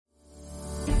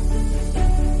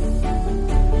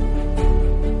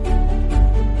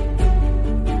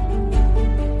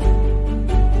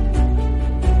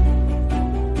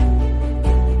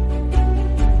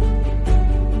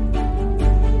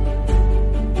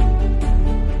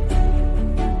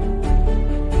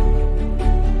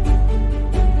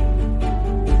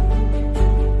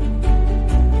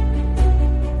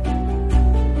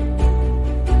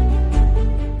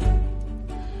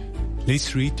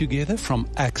Let's read together from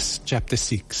Acts chapter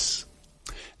 6.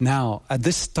 Now, at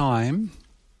this time,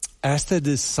 as the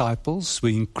disciples were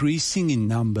increasing in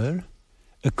number,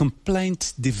 a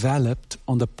complaint developed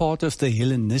on the part of the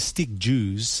Hellenistic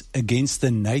Jews against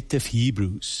the native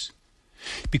Hebrews,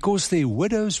 because their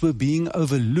widows were being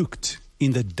overlooked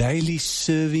in the daily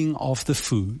serving of the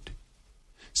food.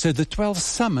 So the 12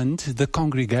 summoned the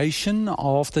congregation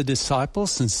of the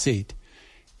disciples and said,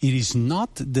 "It is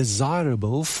not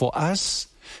desirable for us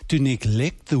to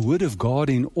neglect the word of God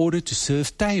in order to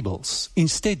serve tables.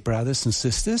 Instead, brothers and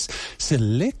sisters,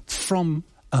 select from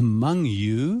among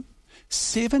you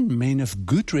 7 men of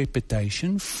good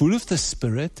reputation, full of the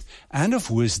Spirit and of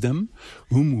wisdom,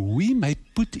 whom we may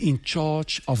put in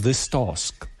charge of this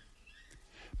task.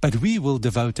 But we will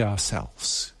devote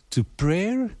ourselves to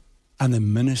prayer and the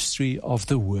ministry of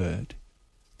the word."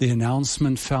 The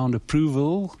announcement found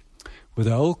approval with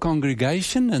the whole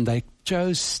congregation, and they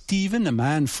chose Stephen, a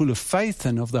man full of faith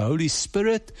and of the Holy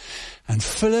Spirit, and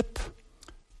Philip,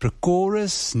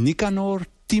 Prochorus, Nicanor,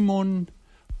 Timon,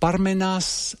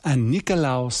 Parmenas, and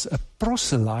Nicolaus, a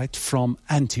proselyte from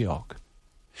Antioch.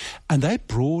 And they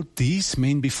brought these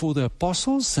men before the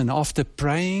apostles, and after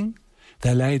praying,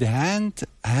 they laid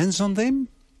hands on them,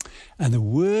 and the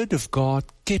word of God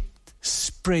kept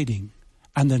spreading.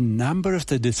 And the number of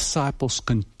the disciples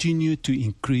continued to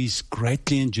increase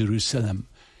greatly in Jerusalem.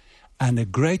 And a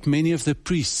great many of the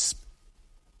priests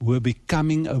were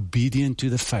becoming obedient to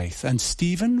the faith. And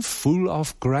Stephen, full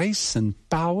of grace and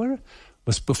power,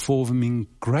 was performing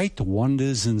great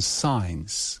wonders and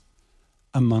signs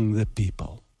among the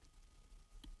people.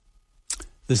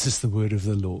 This is the word of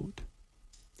the Lord.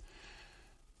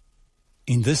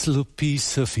 In this little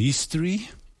piece of history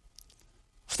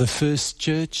of the first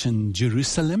church in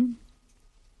Jerusalem,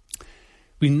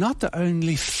 we not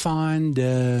only find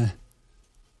a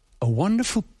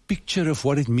wonderful picture of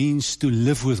what it means to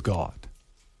live with God,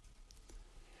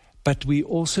 but we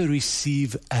also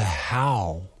receive a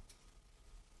how,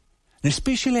 and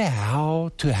especially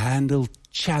how to handle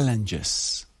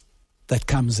challenges that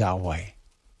comes our way.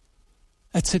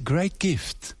 It's a great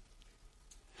gift.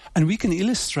 And we can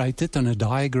illustrate it on a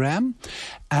diagram.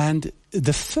 And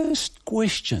the first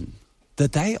question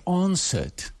that they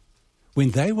answered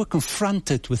when they were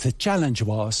confronted with a challenge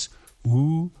was,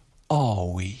 who are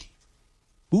we?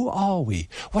 Who are we?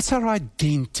 What's our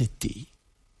identity?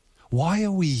 Why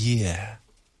are we here?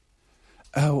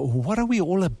 What are we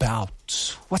all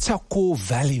about? What's our core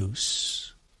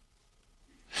values?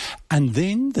 And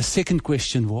then the second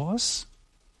question was,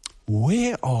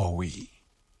 where are we?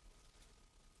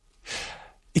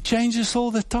 It changes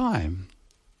all the time.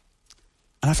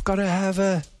 And I've got to have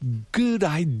a good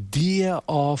idea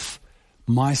of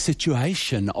my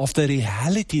situation, of the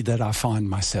reality that I find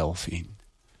myself in.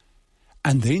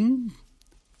 And then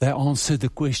they answer the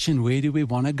question, where do we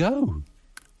want to go?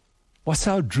 What's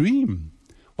our dream?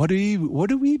 What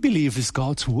do we believe is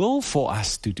God's will for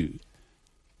us to do?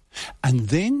 And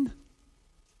then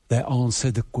they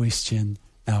answer the question,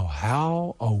 now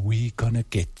how are we going to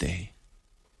get there?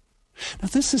 Now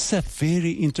this is a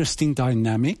very interesting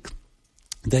dynamic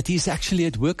that is actually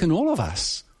at work in all of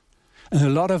us. And a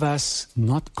lot of us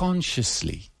not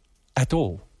consciously at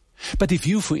all. But if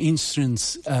you, for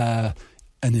instance,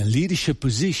 in a leadership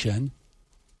position,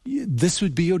 this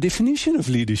would be your definition of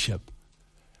leadership.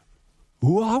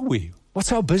 Who are we?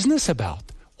 What's our business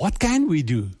about? What can we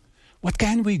do? What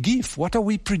can we give? What are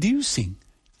we producing?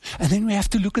 And then we have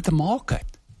to look at the market.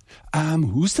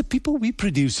 Who's the people we're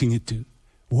producing it to?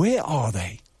 Where are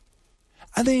they?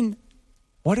 And then,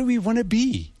 what do we want to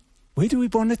be? Where do we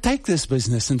want to take this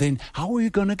business? And then, how are we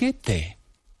going to get there?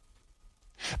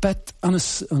 But on a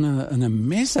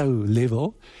meso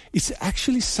level, it's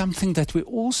actually something that we're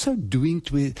also doing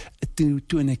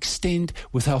to an extent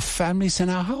with our families and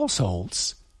our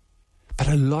households. But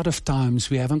a lot of times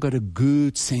we haven't got a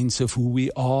good sense of who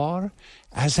we are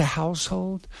as a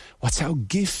household. What's our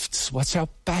gifts? What's our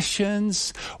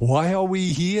passions? Why are we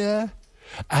here?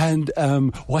 And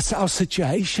what's our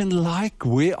situation like?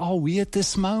 Where are we at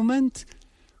this moment?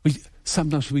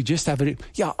 Sometimes we just have I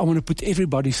want to put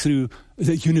everybody through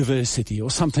the university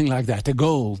or something like that, a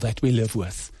goal that we live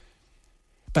with.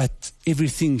 But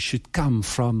everything should come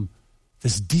from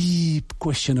this deep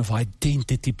question of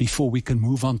identity before we can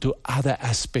move on to other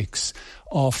aspects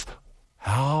of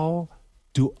how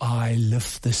do I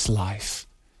live this life?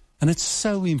 And it's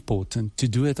so important to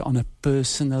do it on a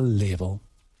personal level.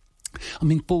 I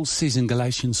mean, Paul says in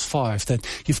Galatians 5 that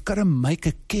you've got to make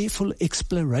a careful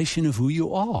exploration of who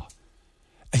you are.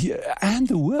 and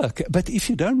the work. But if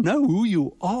you don't know who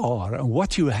you are and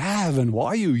what you have and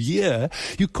why you're here,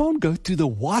 you can't go to the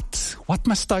what. What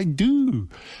must I do?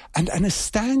 And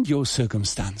understand your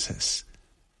circumstances.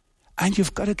 And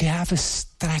you've got to have a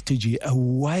strategy, a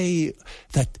way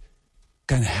that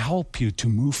can help you to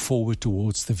move forward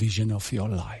towards the vision of your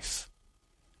life.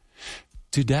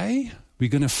 Today, we're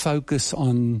going to focus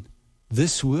on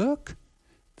this work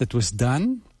that was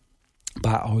done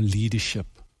by our leadership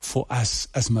for us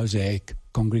as Mosaic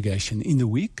congregation. In the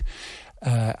week,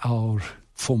 our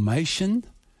formation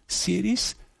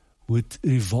series would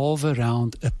revolve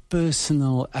around a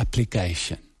personal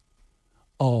application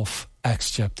of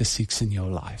Acts chapter 6 in your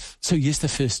life. So here's the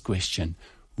first question.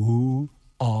 Who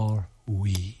are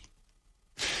we?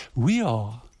 We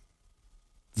are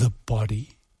the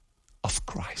body of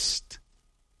Christ.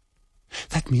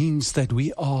 That means that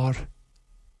we are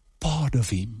part of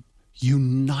Him,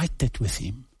 united with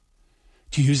Him.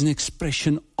 To use an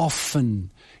expression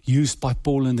often used by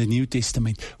Paul in the New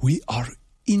Testament, we are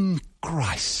in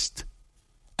Christ,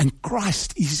 and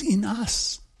Christ is in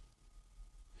us.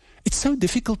 It's so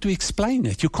difficult to explain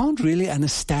it. You can't really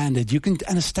understand it. You can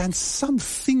understand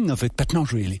something of it, but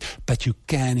not really. But you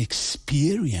can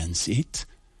experience it.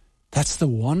 That's the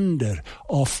wonder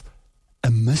of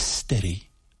a mystery.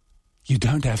 You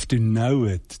don't have to know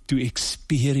it to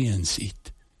experience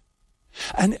it.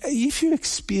 And if you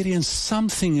experience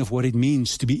something of what it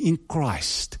means to be in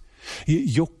Christ,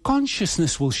 your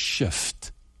consciousness will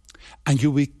shift and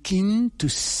you begin to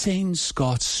sense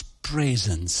God's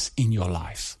presence in your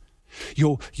life.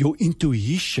 Your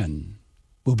intuition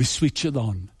will be switched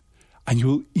on and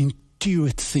you'll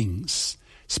intuit things.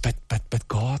 But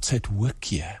God's at work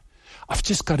here. I've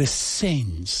just got a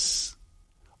sense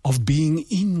of being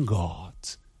in God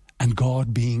and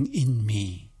God being in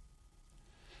me.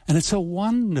 And it's a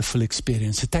wonderful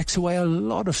experience. It takes away a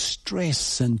lot of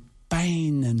stress and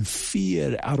pain and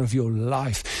fear out of your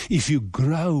life if you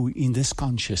grow in this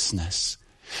consciousness.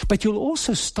 But you'll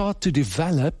also start to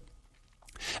develop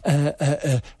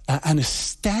an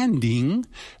understanding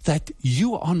that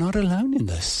you are not alone in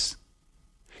this.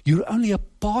 You're only a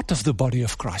part of the body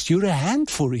of Christ. You're a hand,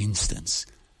 for instance,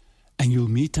 and you'll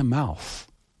meet a mouth.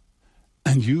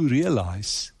 And you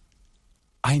realize,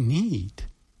 I need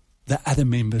the other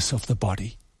members of the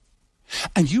body.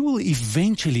 And you will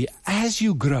eventually, as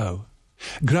you grow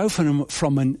from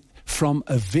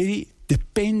a very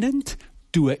dependent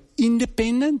to an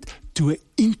independent to an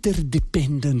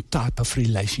interdependent type of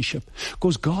relationship.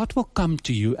 Because God will come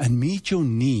to you and meet your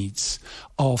needs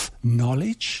of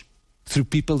knowledge, through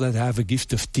people that have a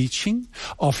gift of teaching,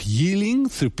 of healing,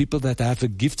 through people that have the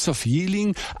gifts of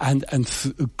healing, and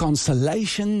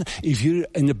consolation. If you're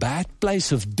in a bad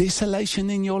place of desolation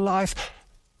in your life,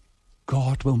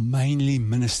 God will mainly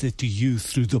minister to you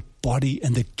through the body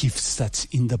and the gifts that's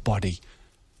in the body.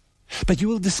 But you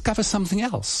will discover something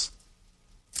else.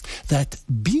 That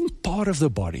being part of the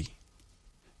body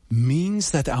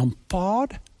means that I'm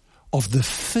part of the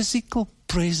physical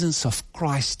presence of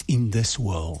Christ in this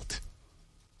world.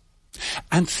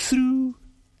 And through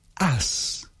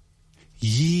us,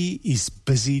 He is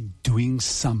busy doing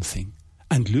something.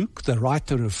 And Luke, the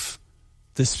writer of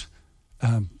this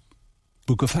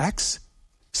book of Acts,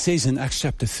 says in Acts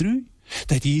chapter 3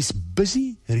 that He is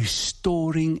busy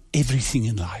restoring everything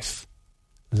in life.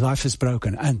 Life is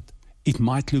broken, and it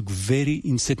might look very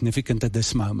insignificant at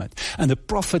this moment. And the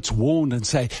prophets warned and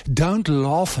say, don't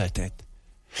laugh at it.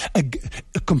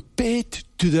 Compared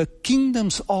to the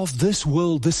kingdoms of this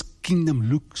world, this kingdom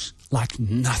looks like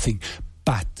nothing.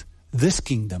 But this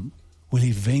kingdom will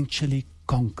eventually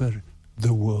conquer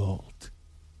the world.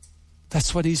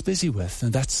 That's what He's busy with,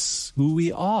 and that's who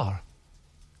we are.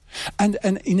 And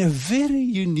in a very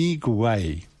unique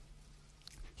way,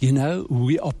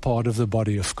 we are part of the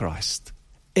body of Christ.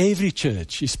 Every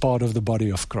church is part of the body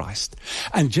of Christ.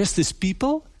 And just as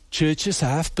people, churches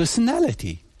have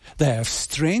personality. They have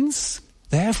strengths,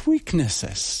 they have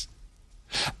weaknesses.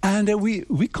 And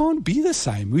we can't be the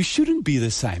same. We shouldn't be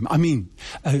the same. I mean,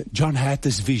 John had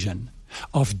this vision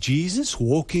of Jesus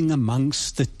walking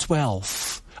amongst the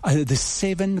 12, the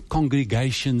 7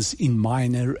 congregations in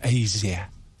Minor Asia.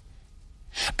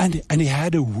 And He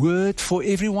had a word for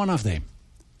every one of them.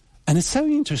 And it's so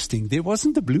interesting. There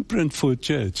wasn't a blueprint for a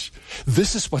church.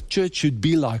 This is what church should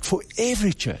be like for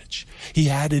every church. He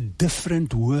had a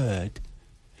different word.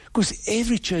 Because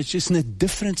every church is in a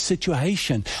different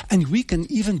situation. And we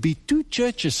can even be 2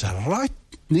 churches right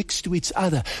next to each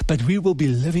other. But we will be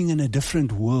living in a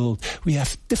different world. We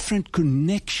have different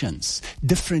connections,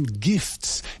 different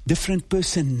gifts, different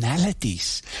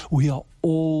personalities. We are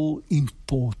all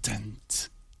important.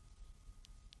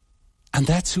 And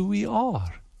that's who we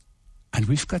are. And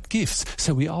we've got gifts.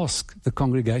 So we asked the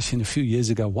congregation a few years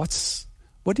ago,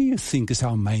 what do you think is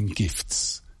our main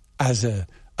gifts as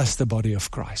the body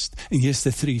of Christ? And here's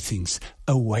the three things.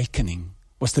 Awakening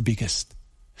was the biggest.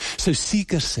 So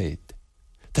Seeker said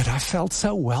that I felt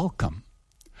so welcome.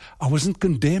 I wasn't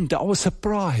condemned. I was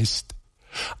surprised.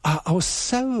 I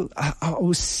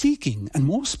was seeking and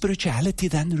more spirituality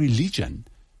than religion.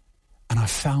 And I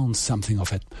found something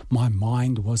of it. My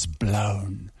mind was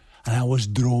blown. And I was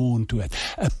drawn to it.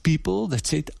 A people that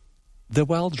said, the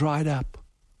well dried up.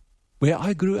 Where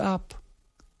I grew up,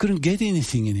 couldn't get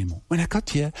anything anymore. When I got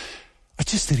here, I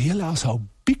just realized how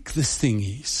big this thing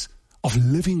is of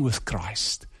living with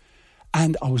Christ.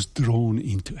 And I was drawn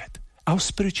into it. Our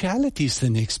spirituality is the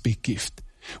next big gift.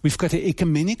 We've got an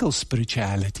ecumenical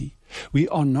spirituality. We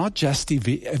are not just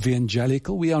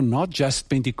evangelical. We are not just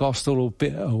Pentecostal or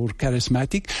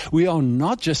charismatic. We are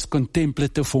not just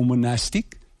contemplative or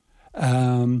monastic.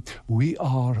 We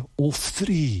are all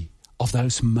three of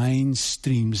those main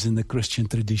streams in the Christian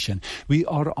tradition. We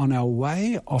are on our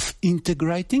way of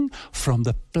integrating from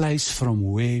the place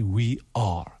from where we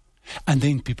are. And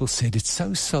then people said, it's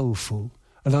so soulful.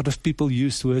 A lot of people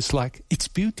used words like, it's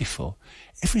beautiful.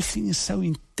 Everything is so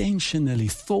intentionally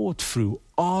thought through,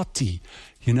 arty,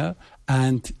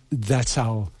 and that's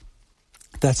our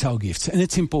gifts. And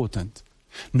it's important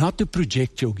not to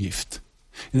project your gift.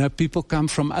 People come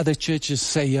from other churches,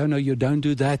 say, you don't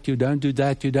do that, you don't do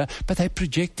that, you don't. But they're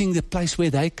projecting the place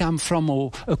where they come from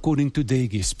or according to their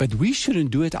gifts. But we shouldn't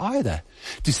do it either.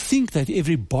 To think that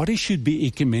everybody should be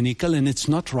ecumenical and it's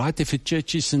not right if a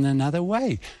church is in another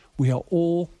way. We are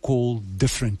all called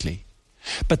differently.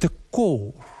 But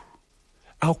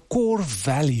our core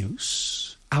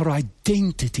values, our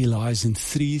identity lies in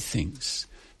three things.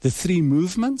 The three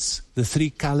movements, the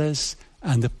three colors,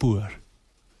 and the poor.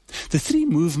 The three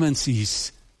movements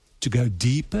is to go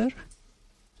deeper,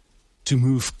 to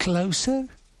move closer,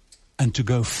 and to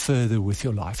go further with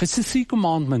your life. It's the three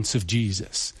commandments of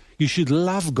Jesus. You should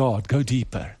love God, go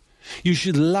deeper. You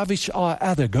should love each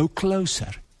other, go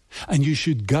closer. And you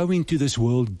should go into this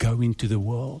world, go into the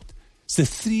world. It's the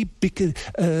three big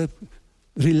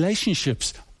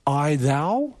relationships. I,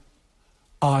 thou,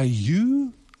 I,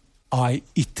 you, I,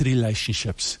 it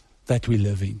relationships that we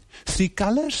live in. Three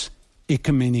colors.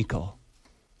 Ecumenical.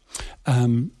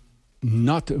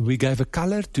 We gave a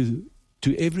color to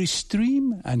every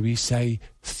stream, and we say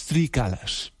three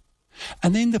colors.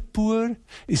 And then the poor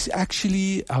is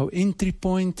actually our entry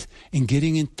point in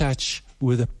getting in touch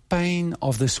with the pain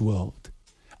of this world.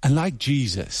 And like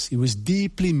Jesus, he was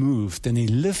deeply moved and he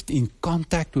lived in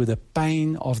contact with the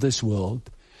pain of this world.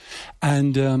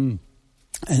 And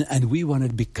we want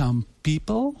to become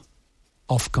people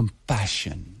of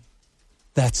compassion.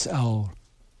 That's our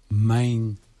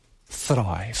main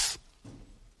thrive.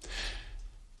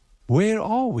 Where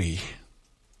are we?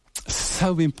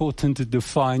 So important to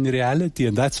define reality,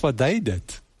 and that's what they did.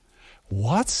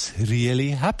 What's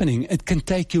really happening? It can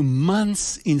take you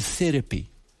months in therapy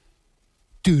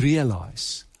to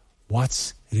realize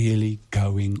what's really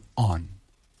going on.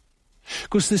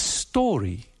 Because the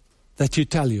story that you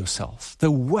tell yourself, the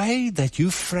way that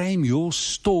you frame your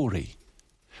story,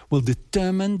 will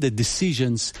determine the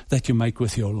decisions that you make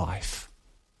with your life.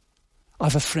 I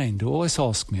have a friend who always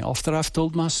asks me, after I've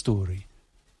told my story,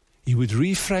 he would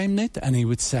reframe it and he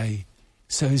would say,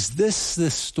 so is this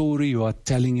the story you are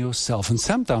telling yourself? And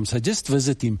sometimes I just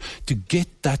visit him to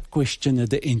get that question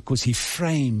at the end, because he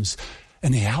frames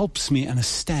and he helps me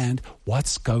understand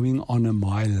what's going on in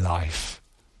my life.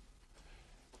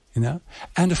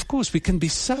 And of course we can be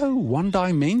so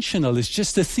one-dimensional. It's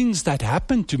just the things that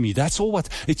happen to me. That's all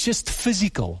it's just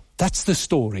physical. That's the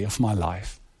story of my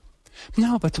life.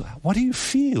 No, but what do you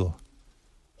feel?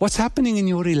 What's happening in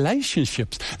your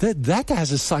relationships? That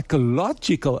has a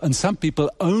psychological, and some people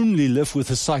only live with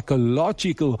a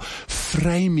psychological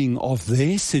framing of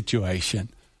their situation.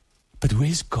 But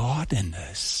where's God in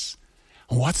this?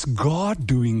 What's God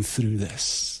doing through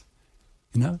this?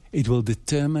 It will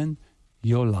determine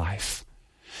your life.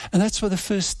 And that's what the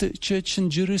first church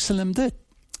in Jerusalem did.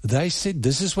 They said,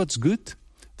 this is what's good,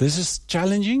 this is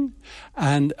challenging,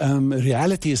 and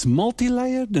reality is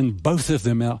multi-layered, and both of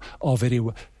them are very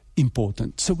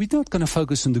important. So we're not going to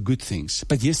focus on the good things,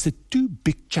 but here's the two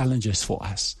big challenges for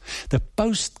us. The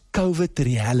post-COVID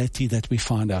reality that we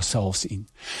find ourselves in.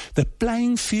 The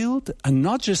playing field, and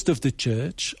not just of the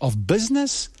church, of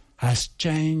business, has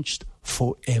changed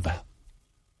forever.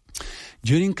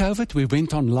 During COVID, we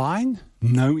went online,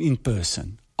 no in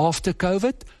person. After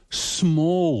COVID,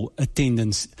 small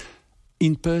attendance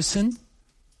in person,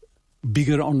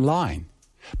 bigger online.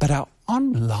 But our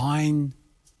online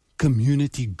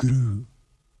community grew,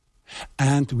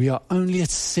 and we are only at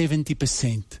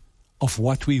 70% of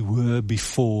what we were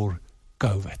before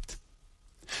COVID.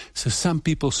 So some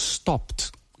people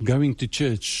stopped going to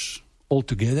church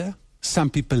altogether. Some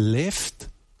people left,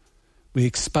 were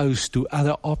exposed to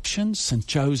other options and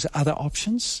chose other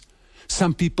options.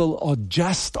 Some people are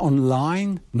just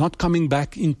online, not coming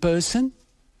back in person.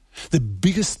 The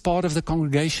biggest part of the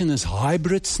congregation is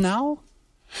hybrids now.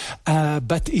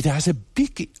 But it has a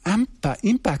big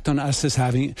impact on us as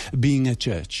being a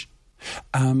church.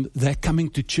 They're coming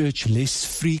to church less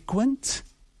frequent.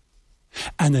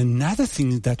 And another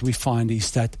thing that we find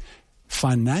is that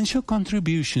financial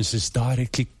contributions is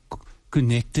directly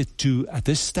connected to, at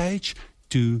this stage,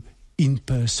 to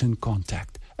in-person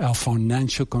contact. Our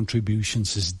financial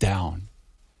contributions is down.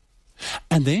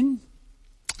 And then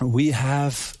we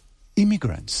have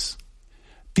immigrants.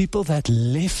 People that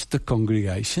left the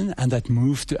congregation and that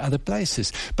moved to other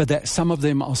places. But some of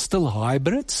them are still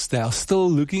hybrids. They are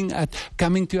still looking at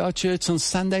coming to our church on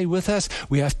Sunday with us.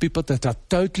 We have people that are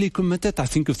totally committed. I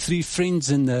think of 3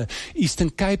 friends in the Eastern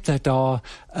Cape that are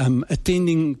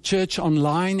attending church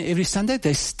online every Sunday.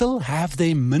 They still have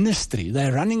their ministry.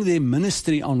 They're running their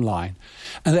ministry online.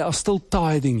 And they are still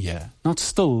tithing here. Not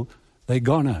still, they're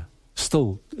gonna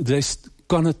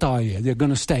tithe here. They're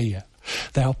gonna stay here.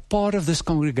 They are part of this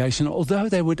congregation, although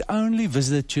they would only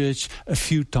visit church a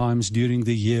few times during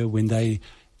the year when they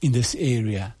in this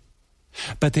area.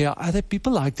 But there are other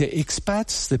people like the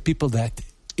expats, the people that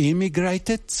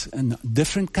immigrated in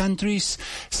different countries.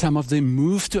 Some of them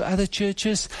moved to other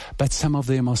churches, but some of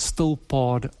them are still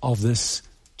part of this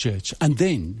church. And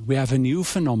then we have a new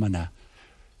phenomena.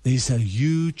 There's a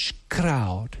huge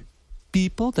crowd,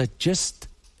 people that just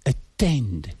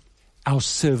attend our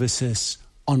services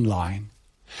online.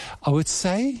 I would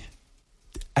say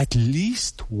at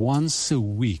least once a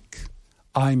week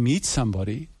I meet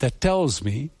somebody that tells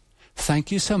me,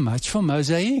 thank you so much for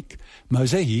Mosaic.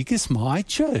 Mosaic is my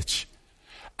church.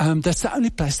 That's the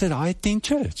only place that I attend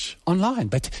church online,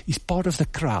 but he's part of the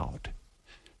crowd.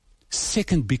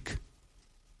 Second big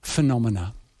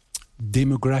phenomena,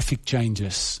 demographic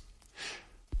changes.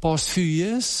 Past few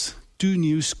years, 2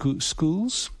 new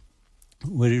schools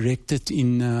were erected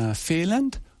in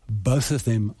Fairland. Both of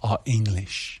them are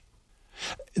English.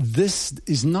 This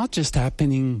is not just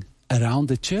happening around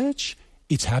the church,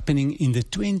 it's happening in the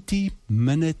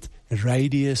 20-minute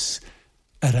radius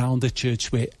around the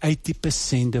church where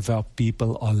 80% of our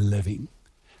people are living.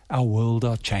 Our world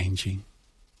are changing.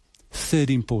 Third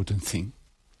important thing.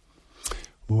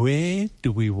 Where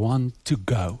do we want to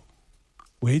go?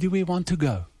 Where do we want to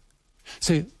go?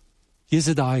 So here's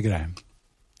a diagram.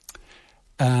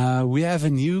 We have a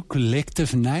new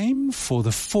collective name for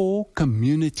the 4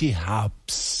 community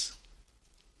hubs.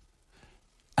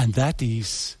 And that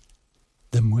is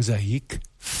the Mosaic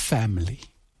family.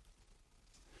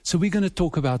 So we're going to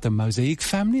talk about the Mosaic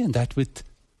family, and that would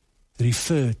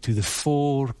refer to the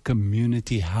 4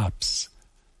 community hubs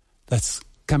that's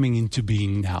coming into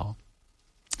being now.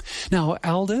 Now,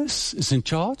 elders is in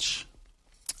charge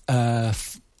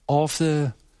of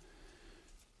the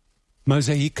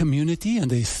Mosaic community, and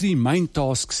there's 3 main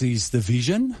tasks: is the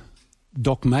vision,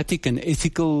 dogmatic and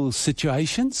ethical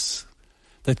situations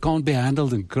that can't be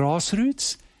handled in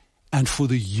grassroots, and for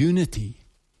the unity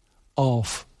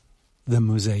of the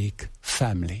Mosaic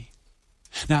family.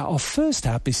 Now, our first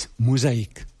hub is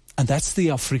Mosaic, and that's the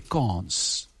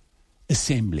Afrikaans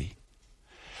assembly.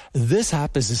 This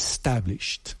hub is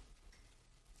established.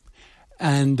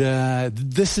 And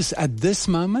this is at this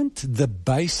moment the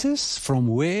basis from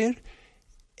where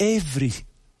every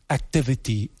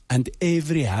activity and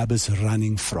every hub is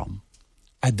running from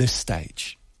at this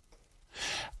stage.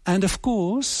 And of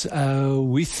course,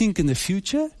 we think in the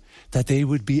future that there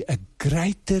would be a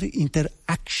greater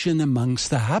interaction amongst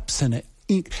the hubs and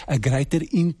a greater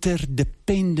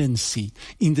interdependency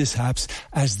in these hubs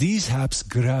as these hubs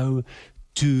grow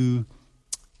in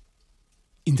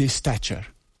their stature.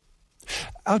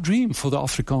 Our dream for the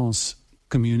Afrikaans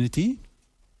community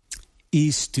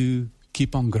is to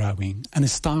keep on growing, and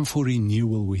it's time for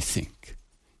renewal, we think.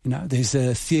 There's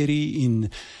a theory in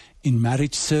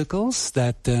marriage circles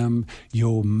that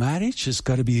your marriage has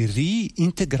got to be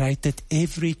reintegrated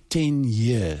every 10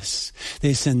 years.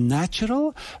 There's a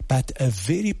natural but a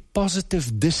very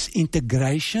positive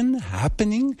disintegration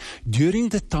happening during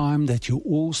the time that you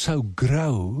also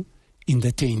grow in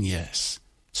the 10 years.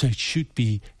 So it should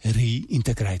be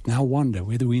reintegrated. Now I wonder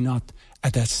whether we're not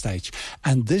at that stage.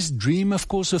 And this dream, of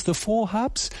course, of the 4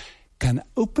 hubs can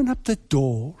open up the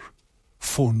door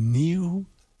for new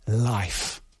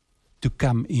life to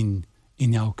come in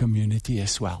in our community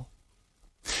as well.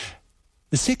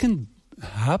 The second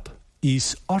hub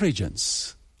is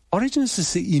Origins. Origins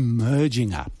is the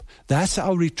emerging hub. That's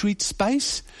our retreat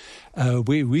space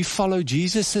where we follow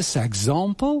Jesus'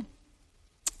 example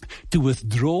to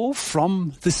withdraw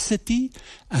from the city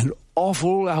and of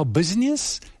all our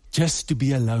business just to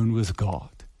be alone with God.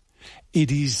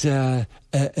 It is a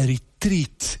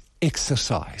retreat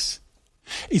exercise.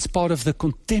 It's part of the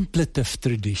contemplative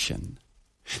tradition.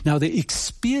 Now, the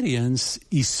experience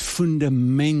is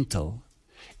fundamental.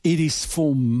 It is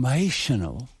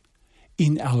formational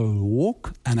in our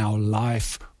walk and our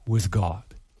life with God.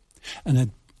 And at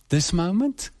this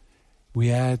moment, we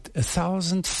had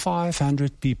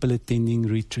 1,500 people attending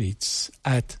retreats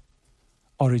at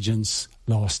Origins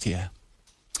last year.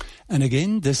 And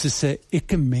again, this is an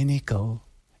ecumenical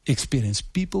experience.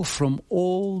 People from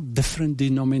all different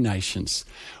denominations.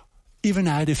 Even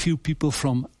had a few people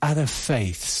from other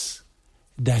faiths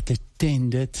that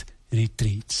attended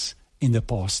retreats in the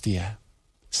past year.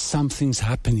 Something's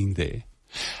happening there.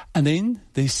 And then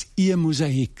there's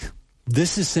E-Mosaic.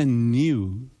 This is a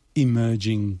new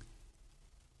emerging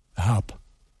hub.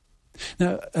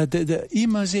 Now, the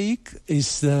E-Mosaic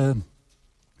is a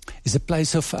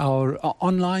place of our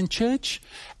online church.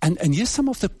 And here's some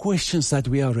of the questions that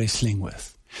we are wrestling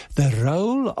with. The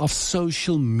role of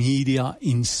social media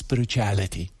in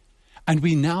spirituality. And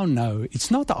we now know it's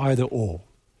not either or.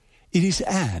 It is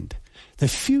and. The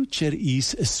future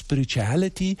is a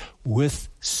spirituality with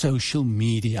social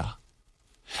media.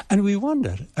 And we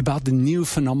wonder about the new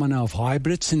phenomena of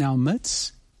hybrids in our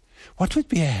midst. What would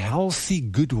be a healthy,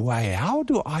 good way? How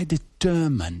do I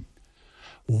determine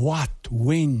what,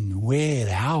 when, where,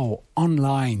 how,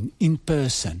 online, in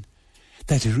person,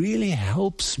 that really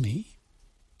helps me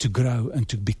to grow and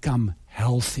to become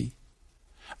healthy?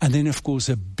 And then, of course,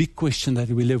 a big question that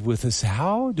we live with is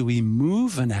how do we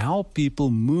move and how people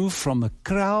move from a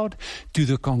crowd to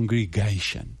the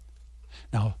congregation?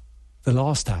 Now, the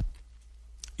last hub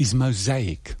is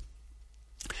Mosaic.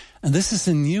 And this is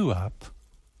a new hub.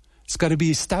 It's got to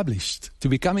be established to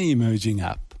become an emerging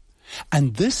hub.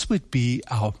 And this would be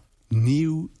our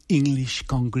new English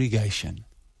congregation.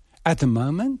 At the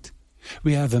moment,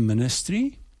 we have a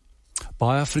ministry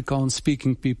by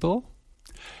Afrikaans-speaking people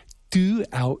to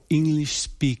our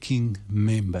English-speaking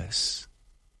members.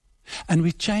 And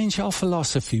we changed our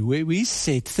philosophy where we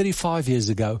said 35 years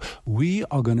ago, we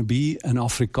are going to be an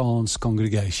Afrikaans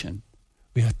congregation.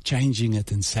 We are changing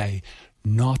it and say,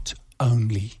 not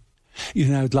only. You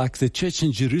know, like the church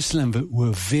in Jerusalem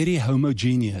were very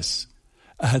homogeneous.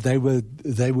 They were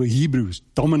Hebrews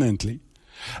dominantly.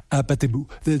 But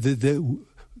the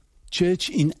church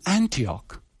in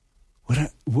Antioch,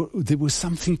 there was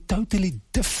something totally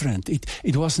different.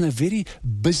 It wasn't a very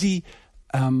busy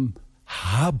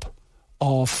hub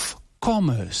of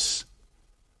commerce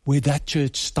where that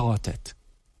church started.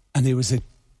 And there was a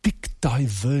big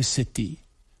diversity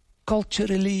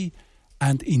culturally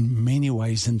and in many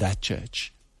ways in that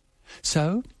church.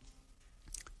 So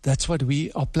that's what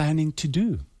we are planning to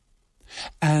do.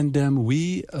 And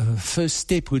first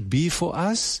step would be for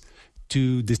us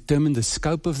to determine the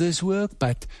scope of this work,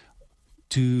 but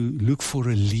to look for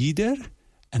a leader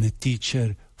and a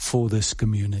teacher for this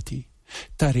community.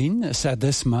 Tarin is at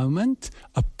this moment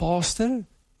a pastor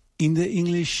in the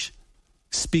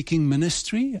English-speaking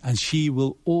ministry, and she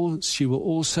will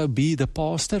also be the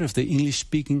pastor of the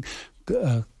English-speaking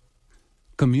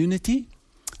community,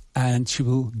 and she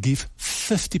will give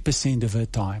 50% of her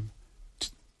time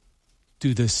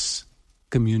to this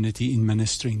community in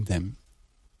ministering them.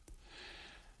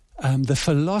 The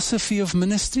philosophy of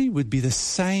ministry would be the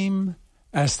same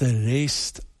as the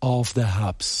rest of the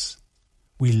hubs.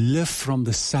 We live from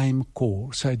the same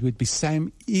core. So it would be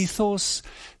same ethos,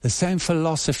 the same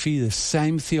philosophy, the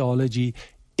same theology,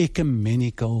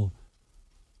 ecumenical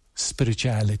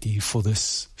spirituality for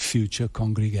this future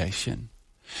congregation.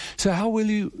 So how will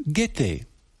you get there?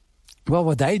 Well,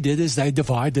 what they did is they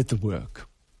divided the work.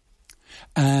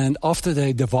 And after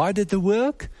they divided the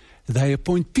work, they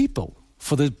appoint people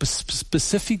for the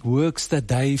specific works that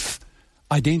they've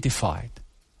identified.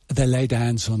 They lay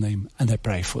hands on them and they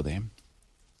pray for them.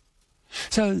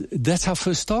 So that's our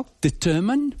first talk.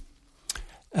 Determine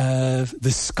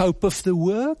the scope of the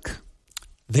work,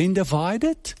 then divide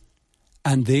it,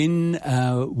 and then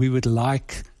we would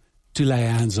like to lay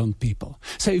hands on people.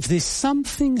 So if there's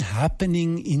something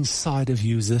happening inside of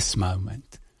you this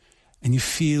moment, and you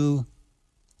feel,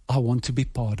 I want to be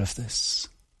part of this,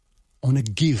 I want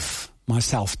to give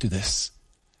myself to this.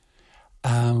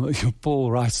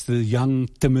 Paul writes to young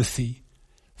Timothy,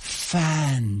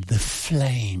 fan the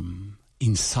flame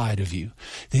inside of you.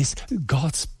 There's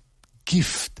God's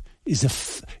gift is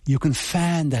you can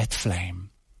fan that flame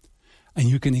and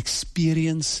you can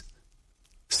experience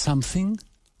something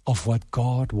of what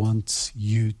God wants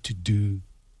you to do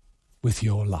with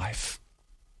your life.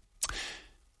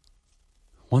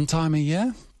 One time a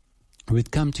year,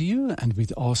 we'd come to you and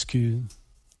we'd ask you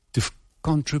to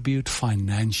contribute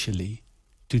financially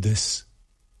to this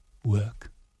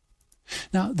work.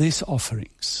 Now, there's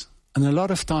offerings. And a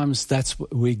lot of times that's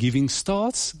where giving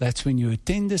starts. That's when you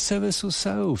attend the service or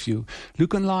so. If you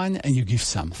look online and you give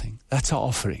something. That's our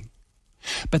offering.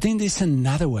 But then there's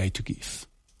another way to give.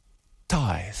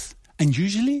 Tithe. And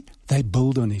usually they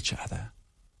build on each other.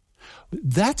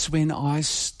 That's when I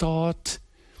start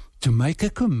to make a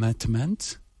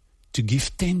commitment to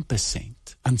give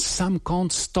 10%. And some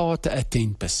can't start at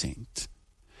 10%.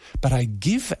 But I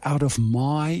give out of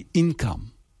my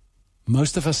income.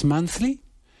 Most of us monthly.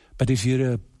 But if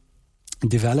you're a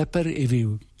developer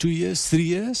every 2 years, 3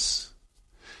 years,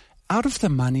 out of the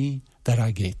money that I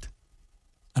get,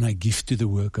 and I give to the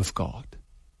work of God.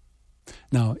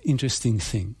 Now, interesting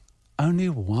thing. Only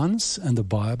once in the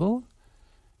Bible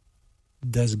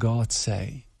does God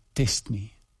say, test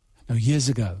me. Now, years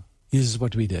ago, here's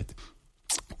what we did.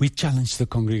 We challenged the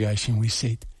congregation. We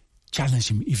said,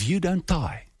 challenge him. If you don't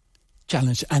tithe,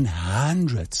 challenge. And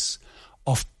hundreds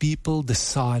of people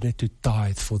decided to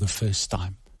tithe for the first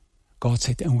time. God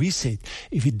said, and we said,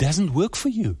 if it doesn't work for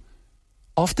you,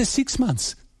 after 6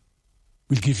 months,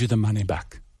 we'll give you the money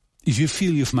back. If you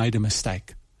feel you've made a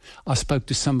mistake. I spoke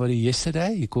to somebody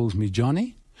yesterday, he calls me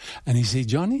Johnny, and he said,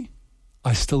 Johnny,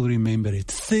 I still remember it.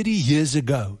 30 years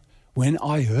ago, when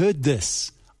I heard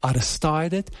this, I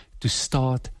decided to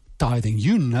start tithing.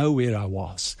 You know where I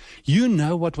was. You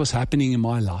know what was happening in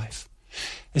my life.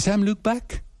 As I look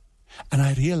back, and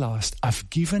I realized I've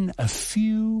given a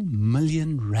few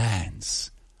million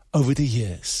rands over the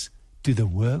years to the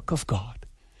work of God.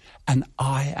 And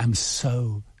I am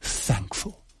so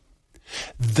thankful.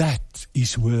 That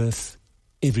is worth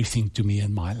everything to me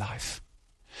in my life.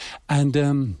 And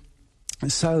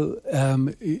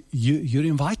you're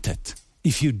invited.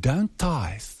 If you don't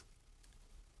tithe,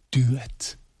 do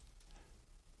it.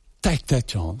 Take that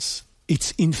chance.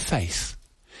 It's in faith.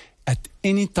 At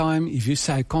any time, if you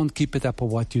say, I can't keep it up or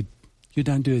what, you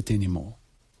don't do it anymore.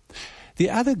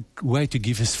 The other way to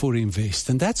give is for invest,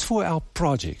 and that's for our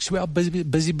projects. We are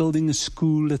busy building a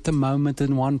school at the moment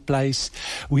in one place.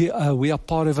 We are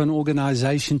part of an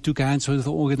organization, took hands with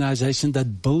an organization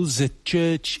that builds a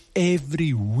church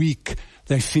every week.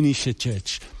 They finish a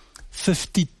church.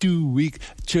 52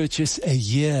 churches a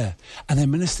year. And they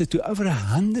minister to over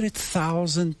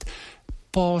 100,000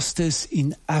 pastors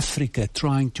in Africa,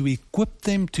 trying to equip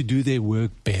them to do their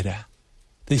work better.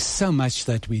 There's so much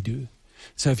that we do.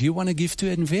 So if you want to give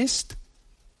to invest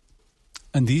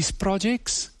in these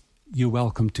projects, you're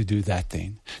welcome to do that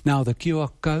then. Now the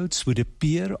QR codes would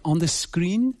appear on the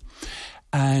screen,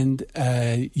 and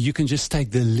you can just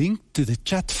take the link to the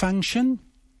chat function.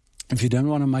 If you don't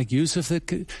want to make use of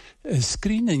the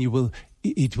screen, and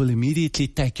it will immediately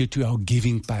take you to our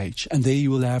giving page, and there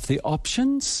you will have the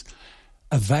options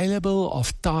available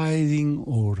of tithing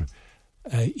or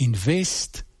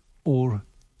invest or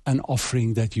an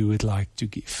offering that you would like to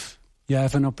give. You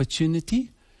have an opportunity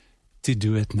to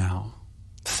do it now.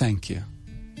 Thank you.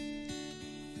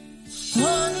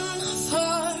 One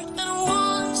heart and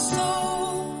one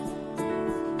soul,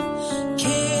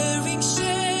 caring,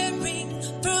 sharing,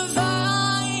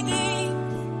 providing,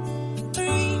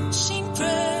 preaching,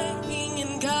 praying,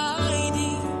 and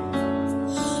guiding,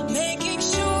 making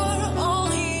sure all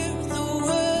hear the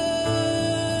word,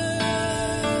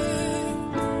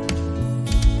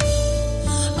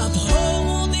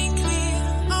 upholding clear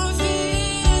our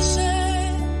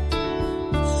vision,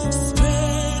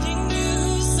 spreading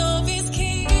news of His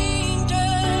kingdom.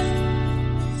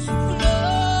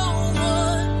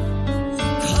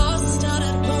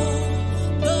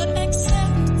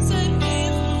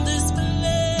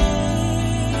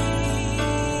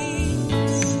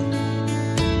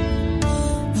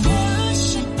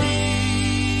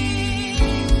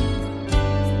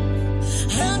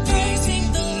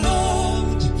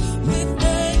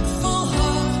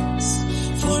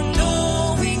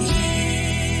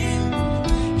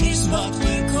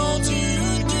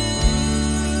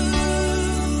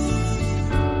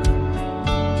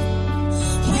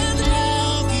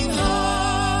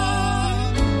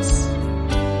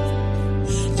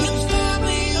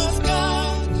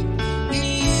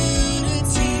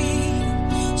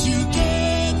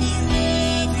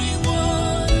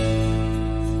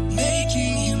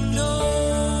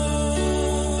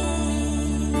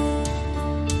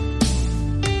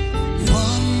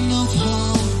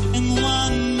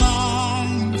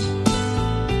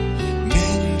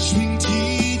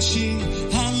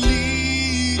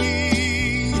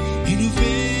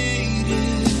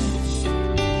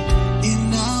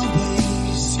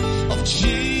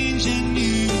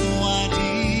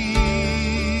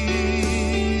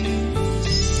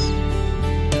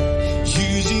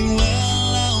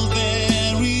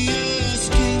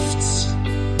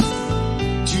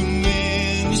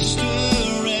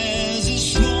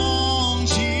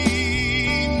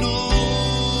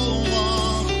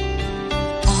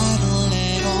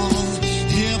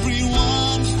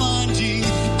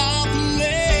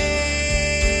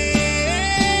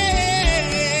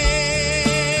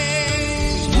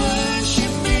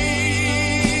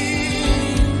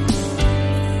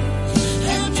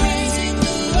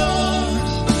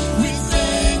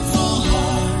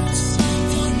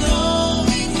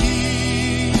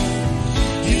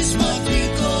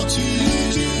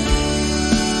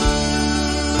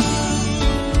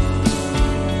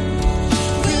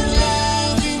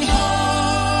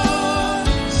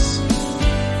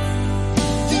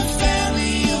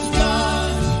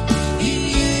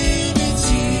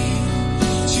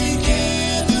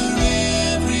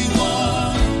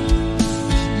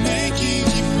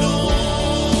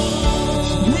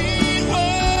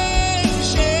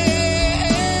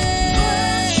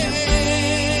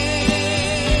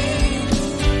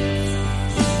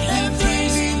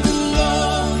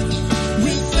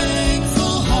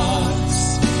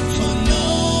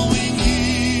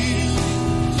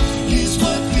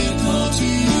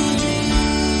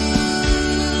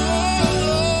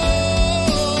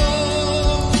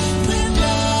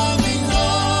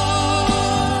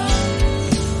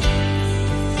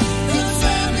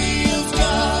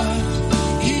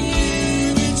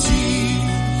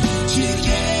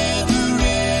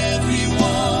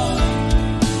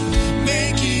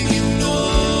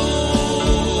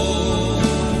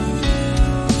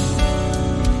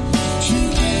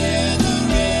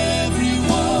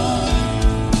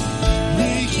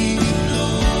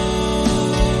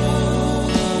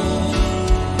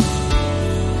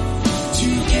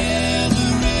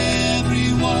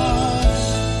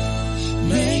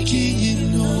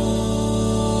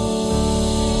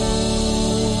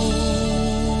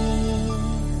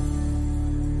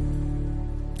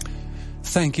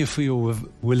 Thank you for your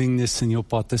willingness and your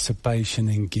participation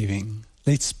in giving.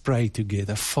 Let's pray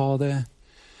together. Father,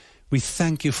 we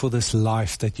thank you for this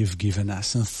life that you've given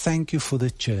us, and thank you for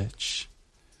the church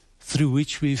through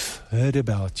which we've heard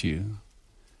about you.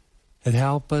 It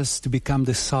helped us to become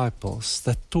disciples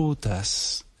that taught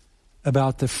us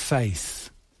about the faith,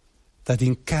 that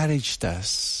encouraged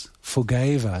us,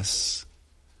 forgave us,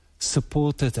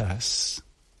 supported us,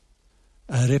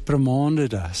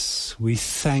 reprimanded us. We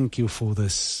thank you for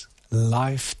this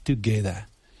life together,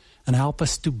 and help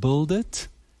us to build it.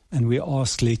 And we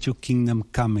ask, let your kingdom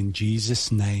come in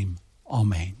Jesus' name.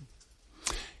 Amen.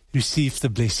 Receive the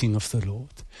blessing of the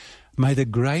Lord. May the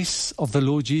grace of the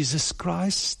Lord Jesus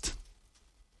Christ,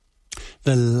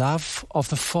 the love of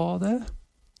the Father,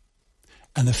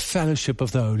 and the fellowship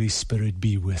of the Holy Spirit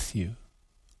be with you.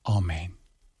 Amen.